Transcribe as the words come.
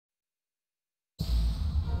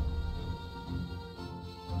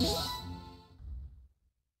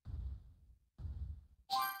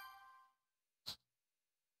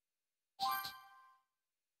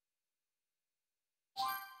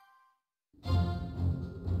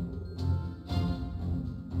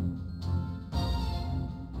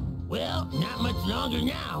Well, not much longer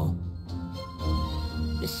now.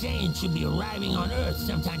 The Saiyans should be arriving on Earth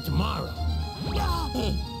sometime tomorrow.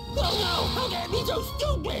 Oh no! How can I be so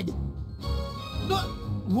stupid?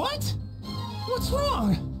 What? What's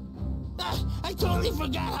wrong? I totally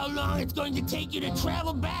forgot how long it's going to take you to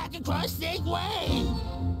travel back across Snake Way!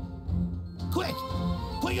 Quick!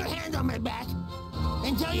 Put your hand on my back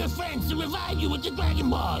and tell your friends to revive you with the Dragon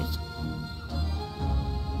Balls!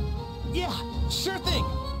 Yeah, sure thing!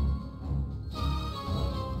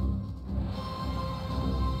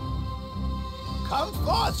 Come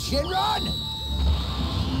forth, Shinron!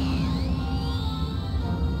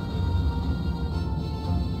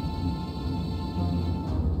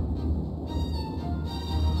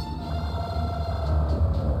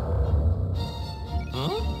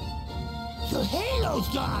 Your halo's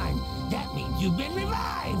gone! That means you've been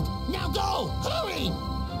revived! Now go! Hurry!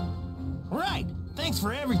 Right! Thanks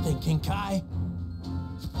for everything, King Kai.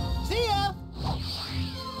 See ya!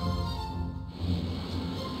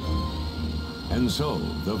 And so,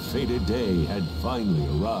 the fated day had finally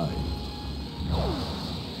arrived.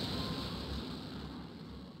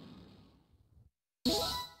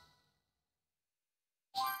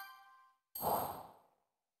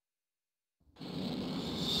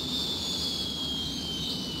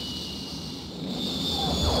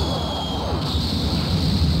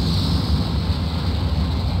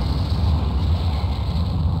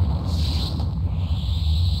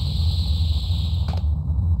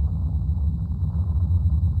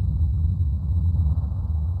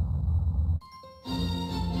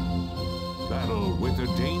 Battle with a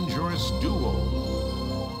dangerous duo.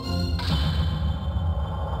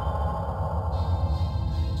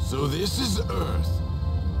 So this is Earth.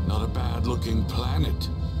 Not a bad-looking planet.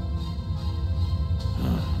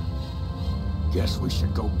 Guess we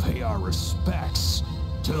should go pay our respects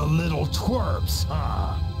to the little twerps,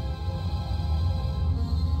 huh?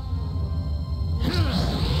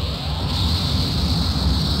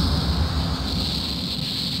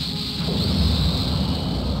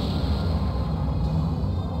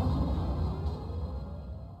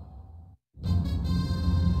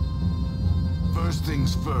 First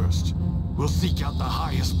things first, we'll seek out the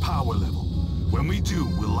highest power level. When we do,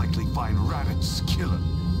 we'll likely find Raditz' killer,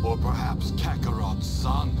 or perhaps Kakarot's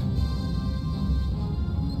son.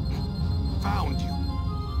 Found you.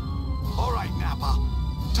 All right, Nappa.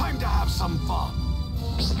 Time to have some fun.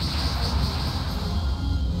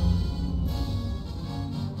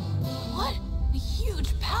 What? A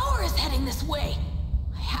huge power is heading this way.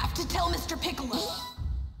 I have to tell Mr. Piccolo.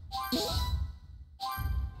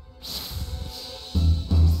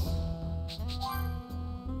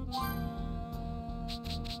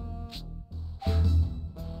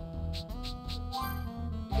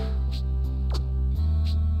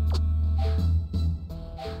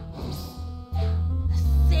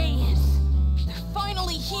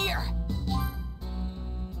 Here!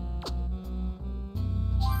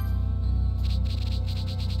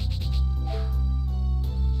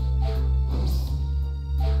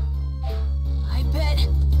 I bet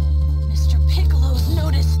Mr. Piccolo's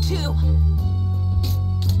noticed too.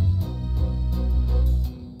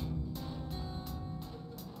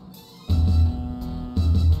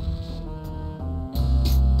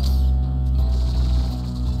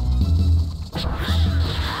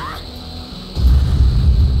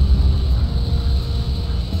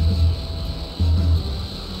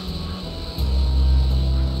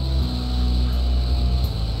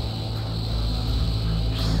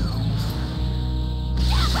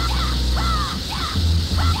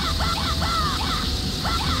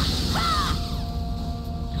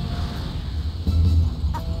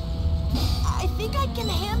 Can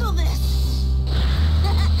handle this.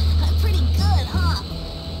 I'm pretty good, huh?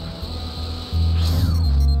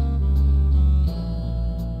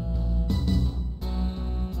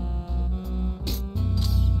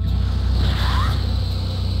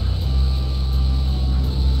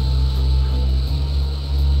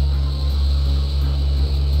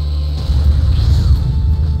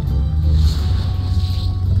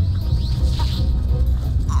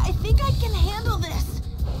 I think I can handle this.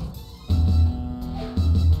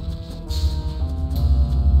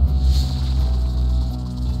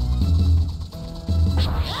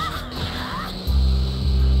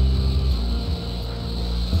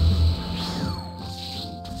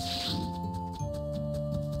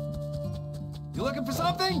 You looking for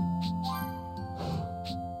something?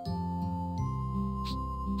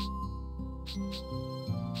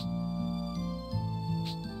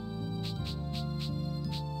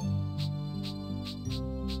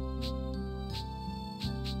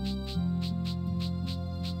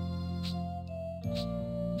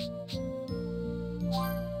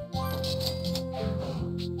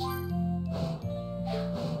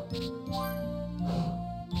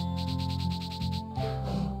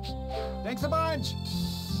 Thanks a bunch.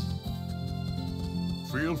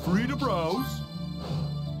 Feel free to browse.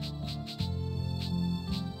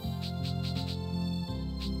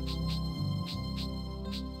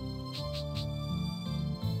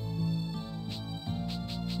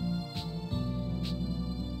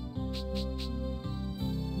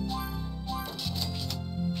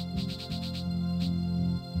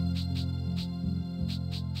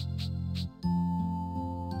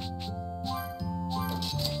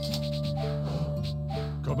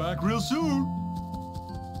 Come back real soon.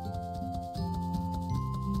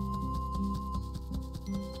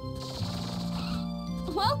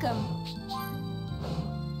 Welcome.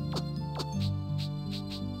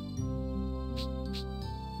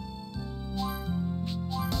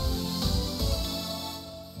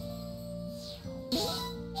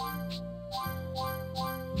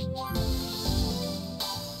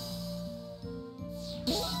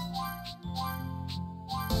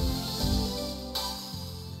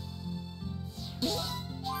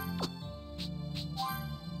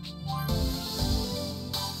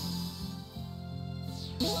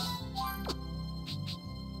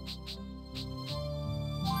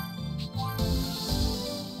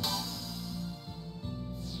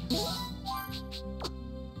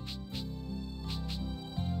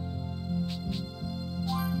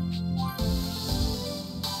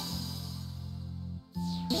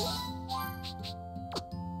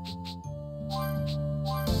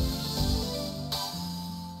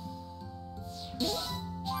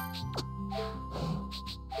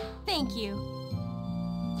 Thank you.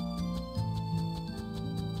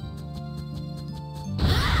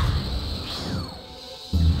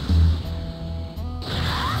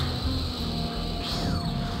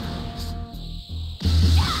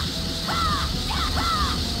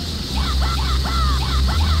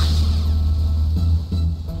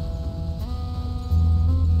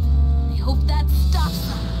 I hope that stops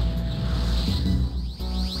them.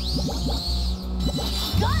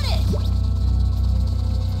 Got it!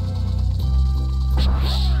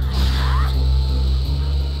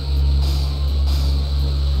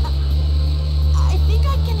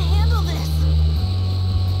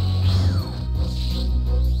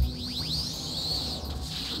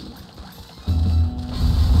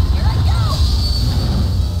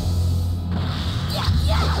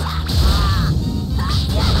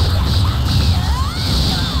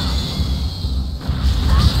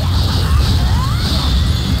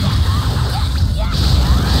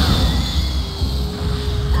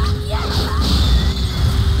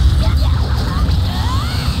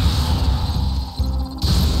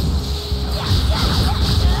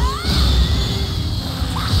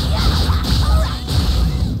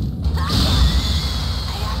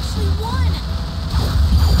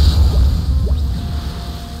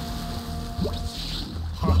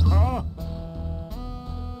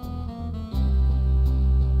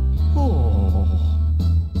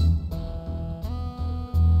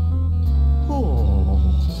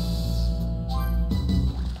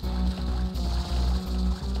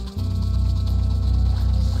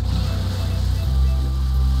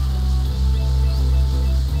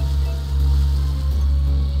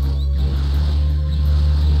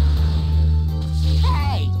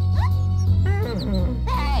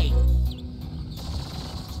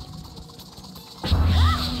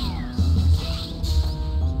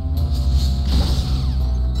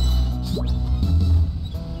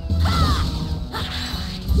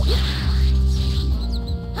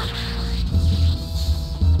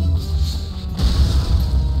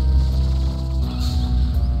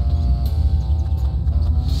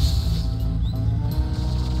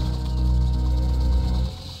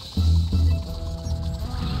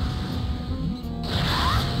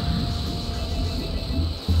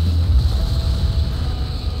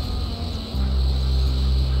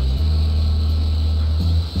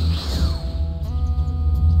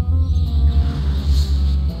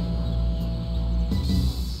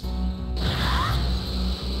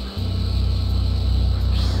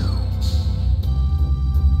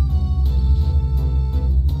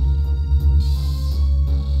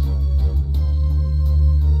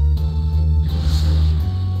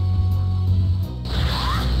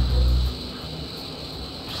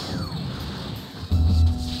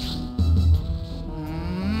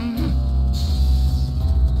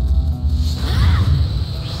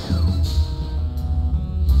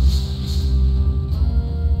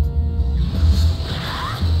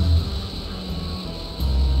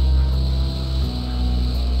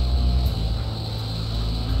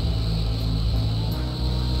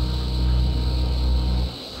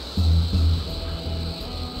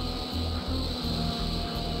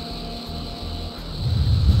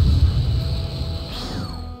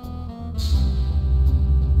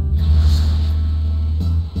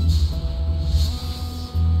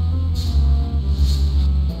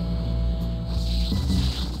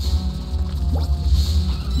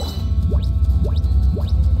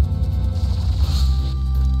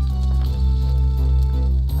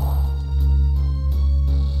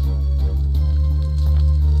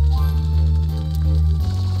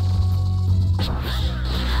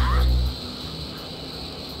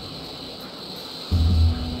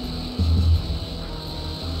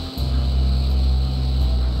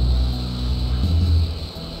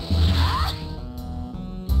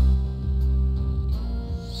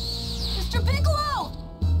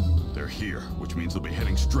 here, which means they'll be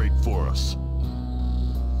heading straight for us.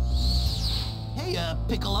 Hey,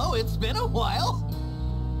 Piccolo, it's been a while.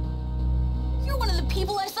 You're one of the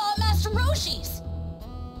people I saw at Master Roshi's.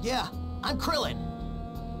 Yeah, I'm Krillin.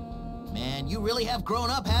 Man, you really have grown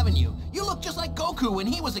up, haven't you? You look just like Goku when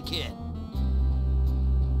he was a kid.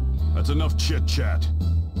 That's enough chit-chat.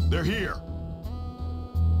 They're here.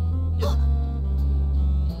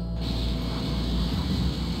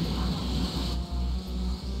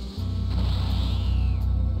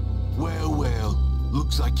 Well, well,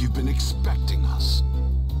 looks like you've been expecting us.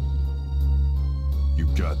 You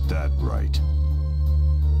got that right.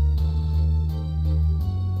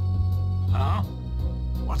 Huh?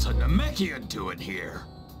 What's a Namekian doing here?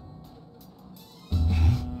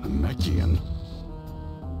 Namekian?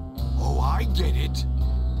 Oh, I get it.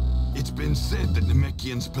 It's been said that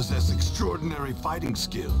Namekians possess extraordinary fighting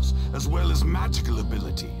skills, as well as magical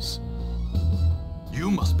abilities. You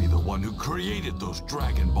must be the one who created those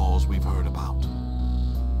Dragon Balls we've heard about.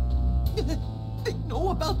 They know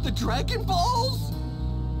about the Dragon Balls?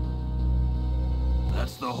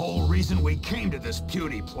 That's the whole reason we came to this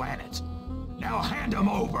puny planet. Now hand them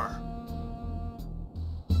over!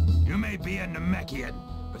 You may be a Namekian,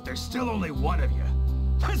 but there's still only one of you.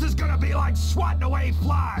 This is gonna be like swatting away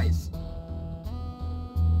flies!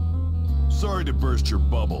 Sorry to burst your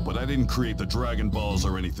bubble, but I didn't create the Dragon Balls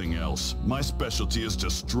or anything else. My specialty is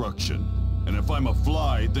destruction. And if I'm a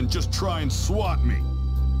fly, then just try and swat me.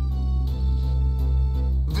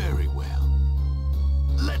 Very well.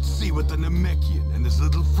 Let's see what the Namekian and his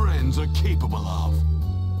little friends are capable of.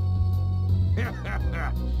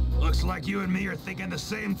 Looks like you and me are thinking the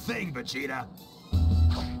same thing, Vegeta.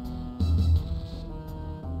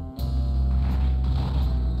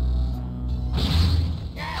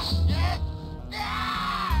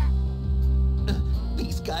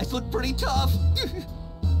 These guys look pretty tough.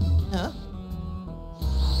 Huh?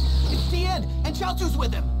 It's Tien, and Chaozu's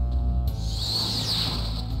with him.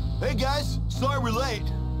 Hey guys, sorry we're late.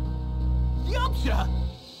 Yamcha!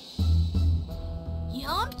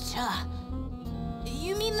 Yamcha?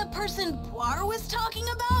 You mean the person Poir was talking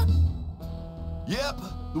about? Yep,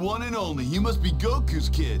 the one and only. You must be Goku's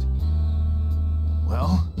kid.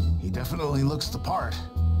 Well, he definitely looks the part.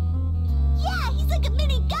 Yeah, he's like a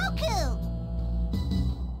mini Goku!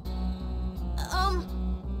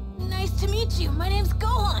 Nice to meet you. My name's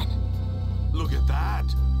Gohan. Look at that.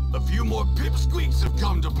 A few more pipsqueaks have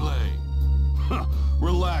come to play.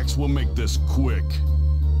 Relax, we'll make this quick.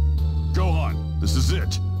 Gohan, this is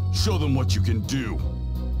it. Show them what you can do.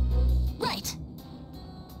 Right.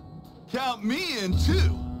 Count me in,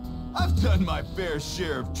 too. I've done my fair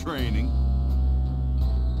share of training.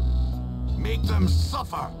 Make them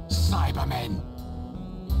suffer, Cybermen.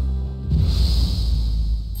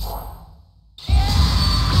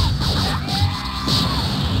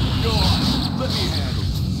 Go on, let me handle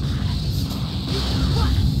this.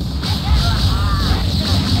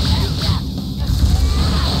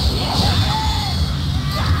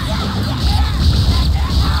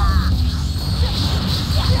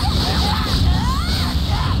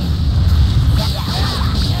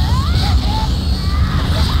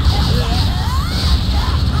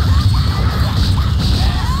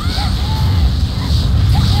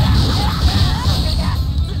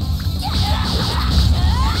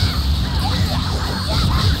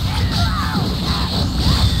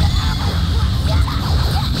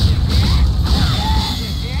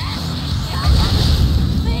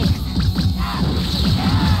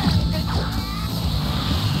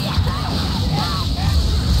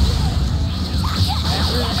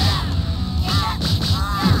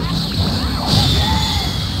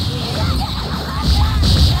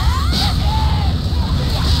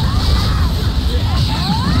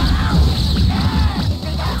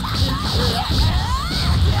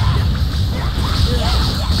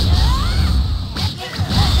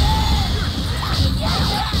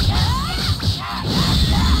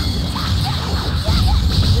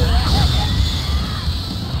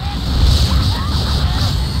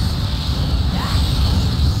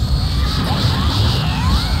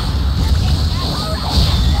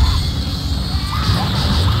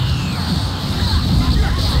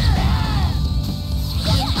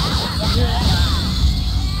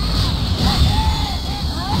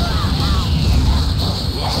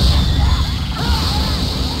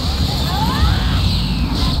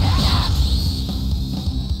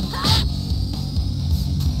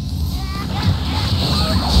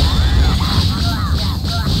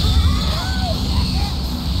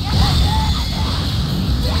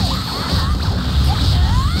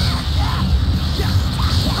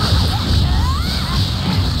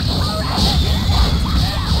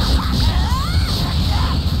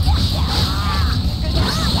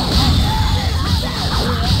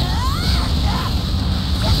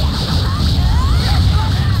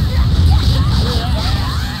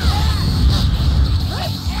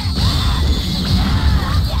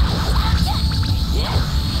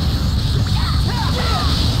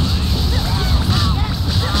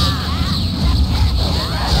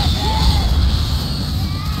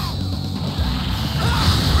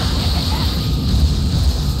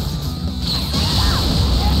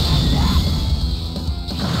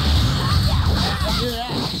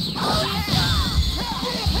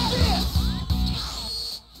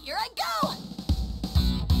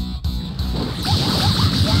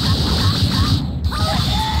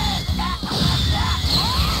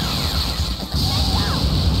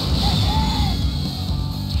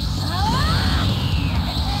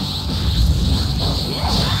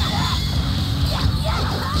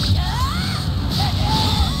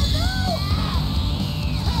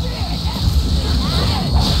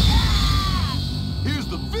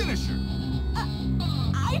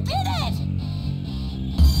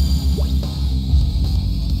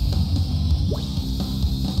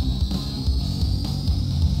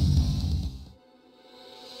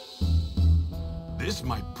 This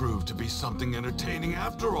might prove to be something entertaining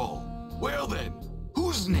after all. Well then,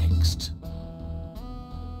 who's next?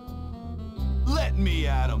 Let me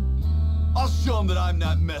at him. I'll show him that I'm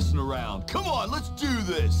not messing around. Come on, let's do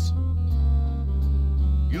this.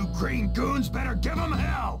 You green goons better give him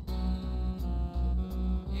hell!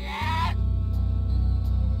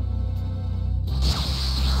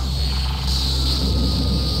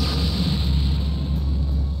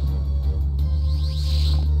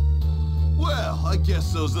 Well, I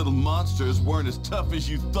guess those little monsters weren't as tough as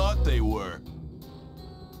you thought they were.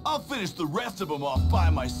 I'll finish the rest of them off by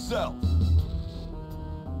myself.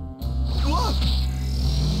 What?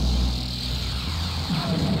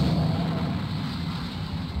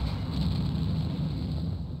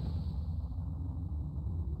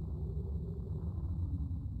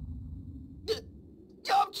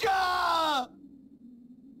 Yamcha!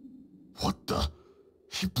 What the?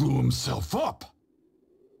 He blew himself up.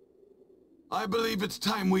 I believe it's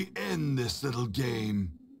time we end this little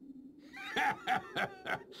game.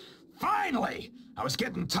 Finally! I was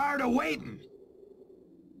getting tired of waiting.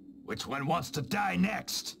 Which one wants to die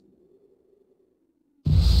next?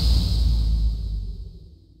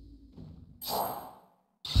 So,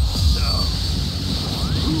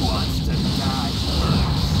 who wants to die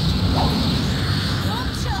first?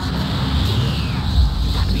 Yamcha!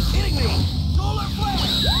 You gotta be kidding me! Solar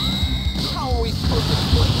flare! How are we supposed to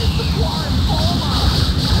split this supply and fall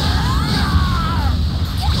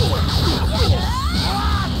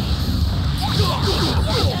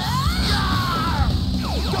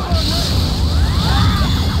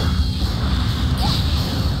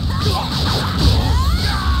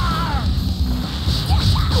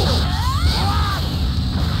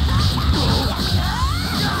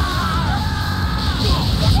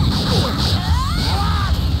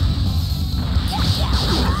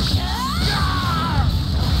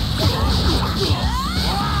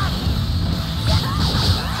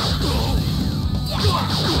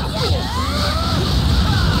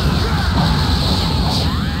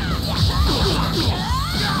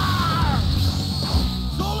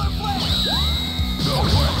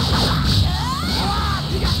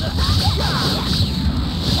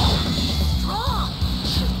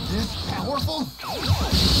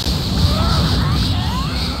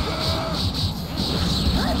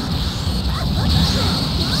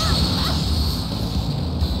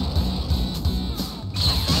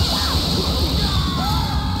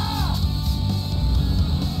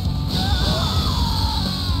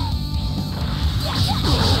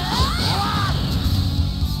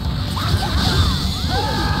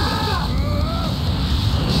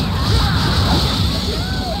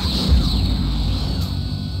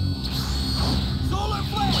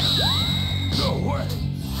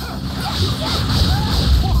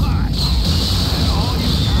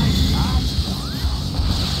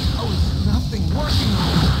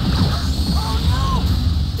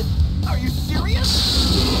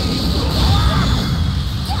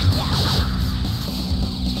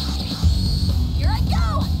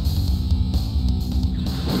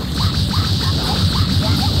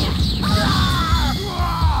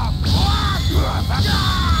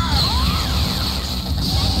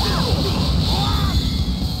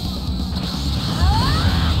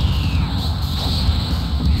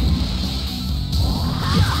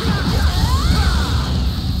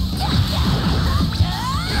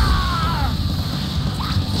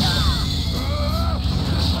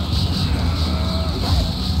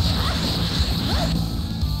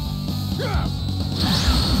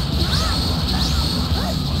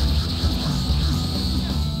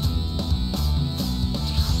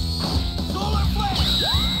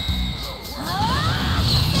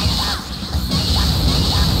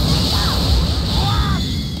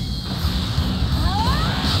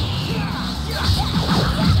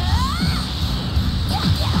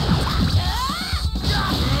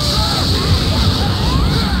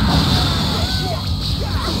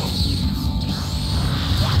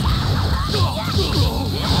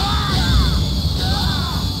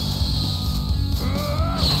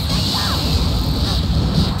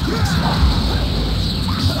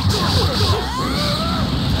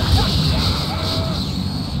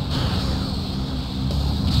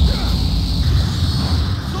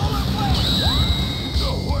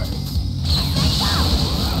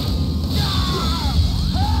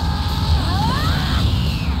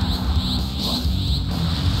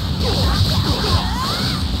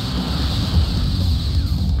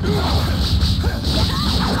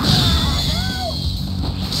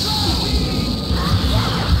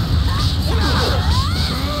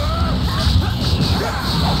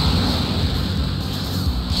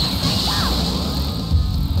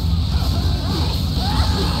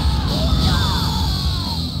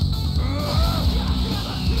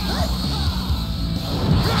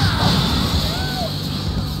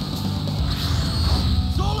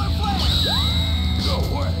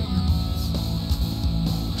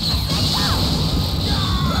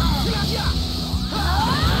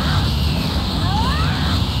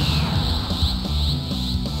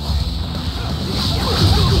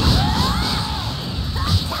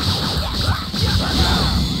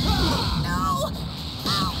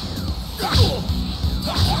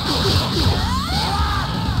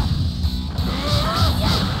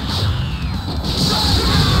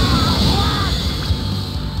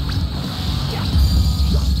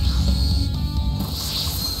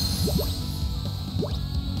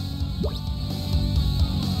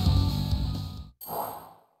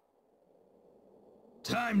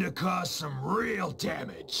time to cause some real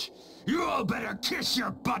damage. You all better kiss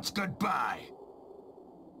your butts goodbye.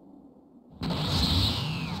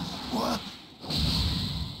 What?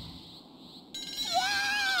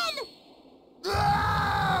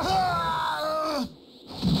 Ah!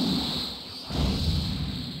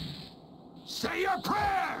 Say your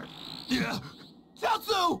prayer! Yeah.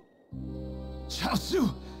 Chaozu!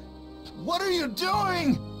 Chaozu! What are you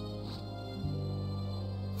doing?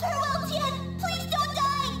 Farewell, Tien! Please don't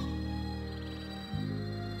die!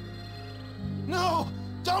 No!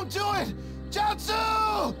 Don't do it!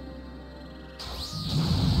 Chaozu!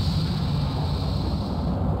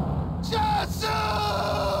 Chaozu!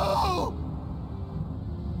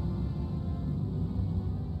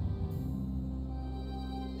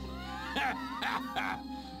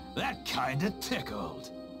 That kinda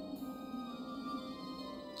tickled.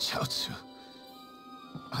 Chaozu,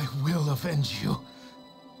 I will avenge you.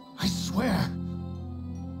 I swear.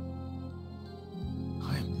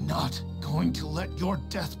 I'm not going to let your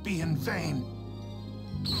death be in vain.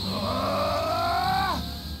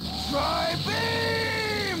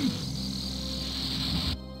 Tri-beam!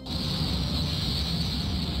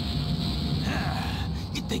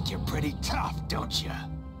 You think you're pretty tough, don't you?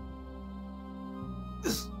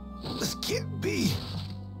 This can't be.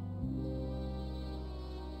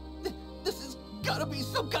 This has gotta be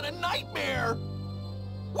some kind of nightmare.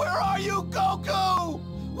 Where are you, Goku?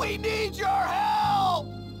 We need your help!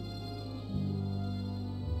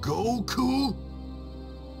 Goku?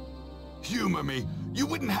 Humor me. You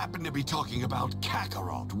wouldn't happen to be talking about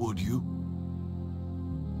Kakarot, would you?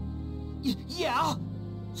 Yeah?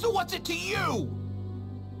 So what's it to you?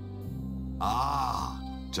 Ah,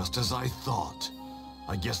 just as I thought.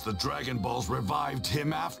 I guess the Dragon Balls revived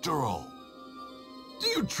him after all. Do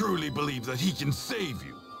you truly believe that he can save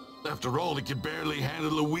you? After all, he can barely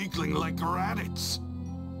handle a weakling like Raditz.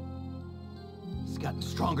 He's gotten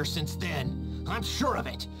stronger since then. I'm sure of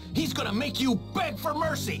it. He's gonna make you beg for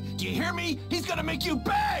mercy. Do you hear me? He's gonna make you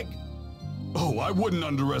beg! Oh, I wouldn't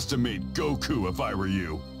underestimate Goku if I were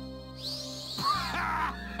you.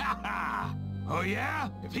 Oh yeah?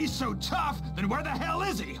 If he's so tough, then where the hell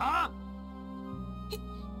is he, huh?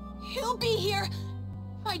 He'll be here.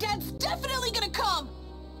 My dad's definitely gonna come.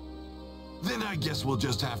 Then I guess we'll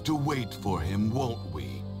just have to wait for him, won't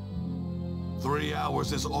we? 3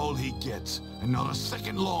 hours is all he gets, and not a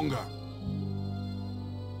second longer.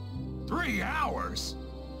 3 hours?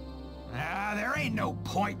 There ain't no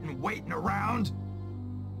point in waiting around.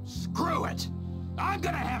 Screw it. I'm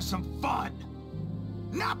gonna have some fun.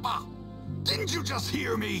 Nappa! Didn't you just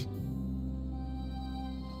hear me?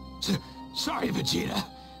 Sorry, Vegeta.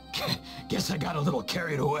 Guess I got a little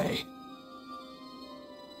carried away.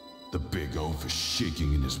 The big oaf is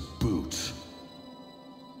shaking in his boots.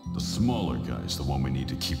 The smaller guy's the one we need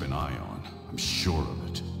to keep an eye on. I'm sure of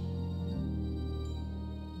it.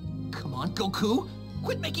 Come on, Goku!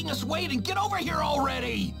 Quit making us wait and get over here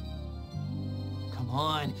already! Come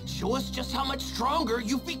on, show us just how much stronger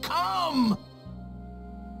you've become!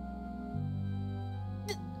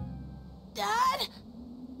 Dad?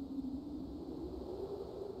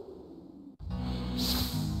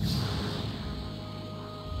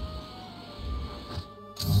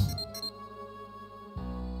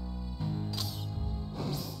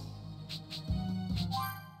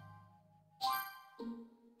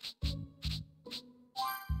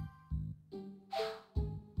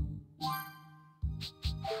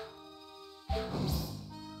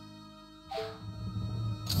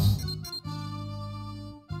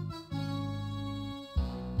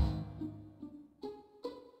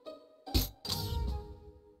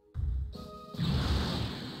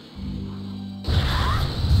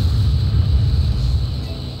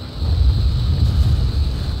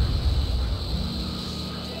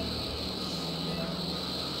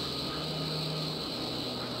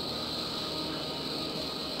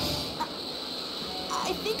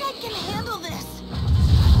 I think I can handle this.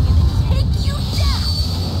 I'm gonna take you down.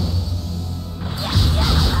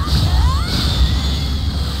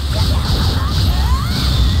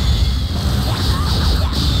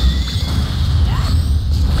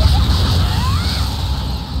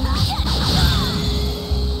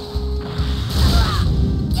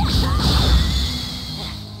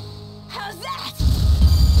 How's that?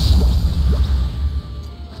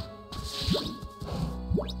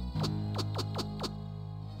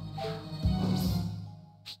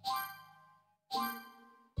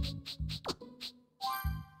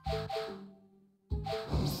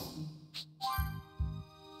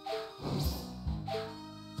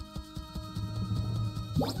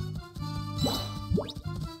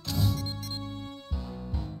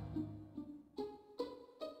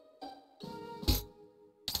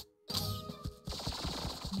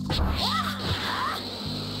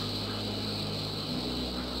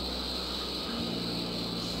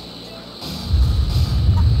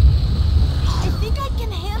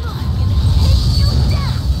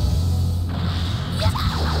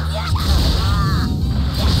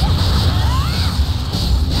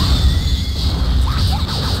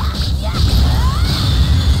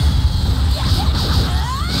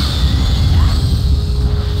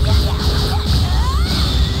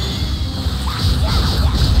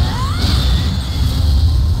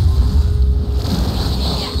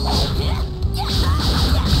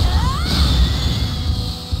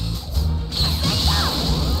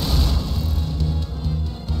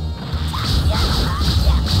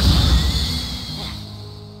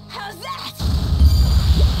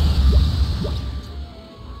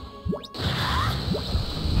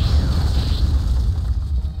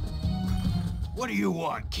 do you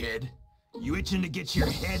want, kid? You itching to get your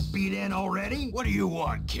head beat in already? What do you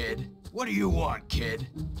want, kid? What do you want, kid?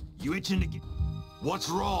 You itching to get... What's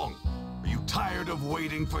wrong? Are you tired of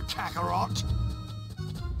waiting for Kakarot?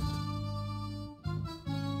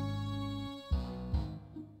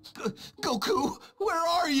 Goku, where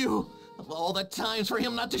are you? Of all the times for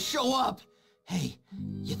him not to show up. Hey,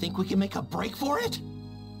 you think we can make a break for it?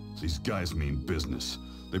 These guys mean business.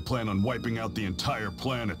 They plan on wiping out the entire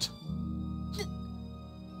planet.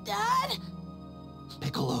 Dad?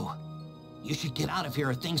 Piccolo, you should get out of here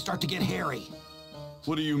if things start to get hairy.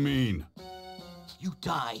 What do you mean? You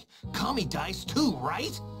die, Kami dies too,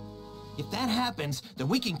 right? If that happens, then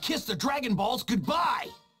we can kiss the Dragon Balls goodbye!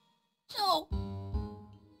 No.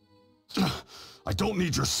 I don't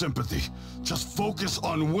need your sympathy. Just focus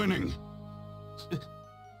on winning.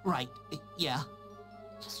 Right, yeah.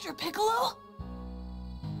 Mr. Piccolo?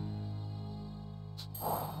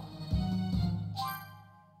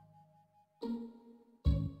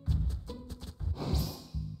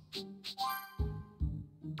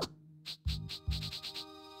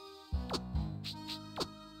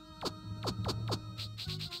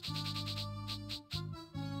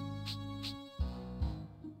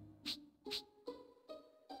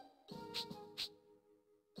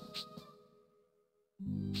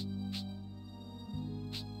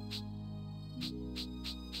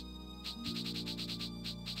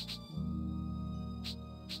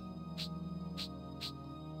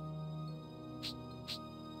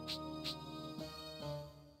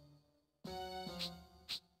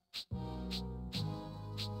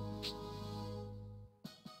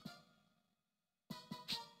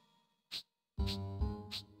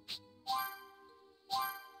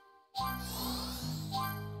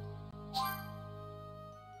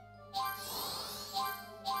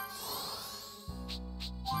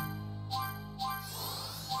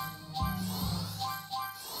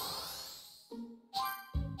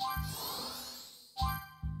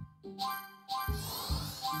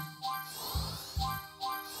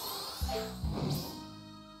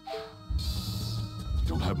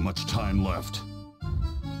 Don't have much time left.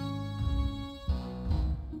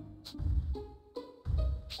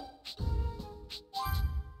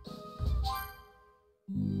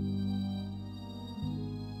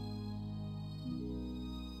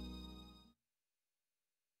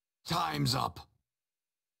 Time's up.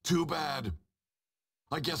 Too bad.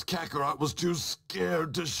 I guess Kakarot was too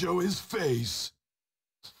scared to show his face.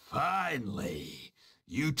 Finally.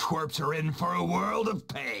 You twerps are in for a world of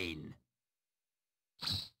pain.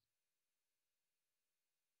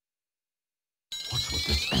 What's with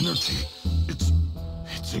this energy?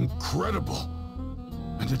 It's incredible.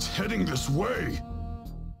 And it's heading this way.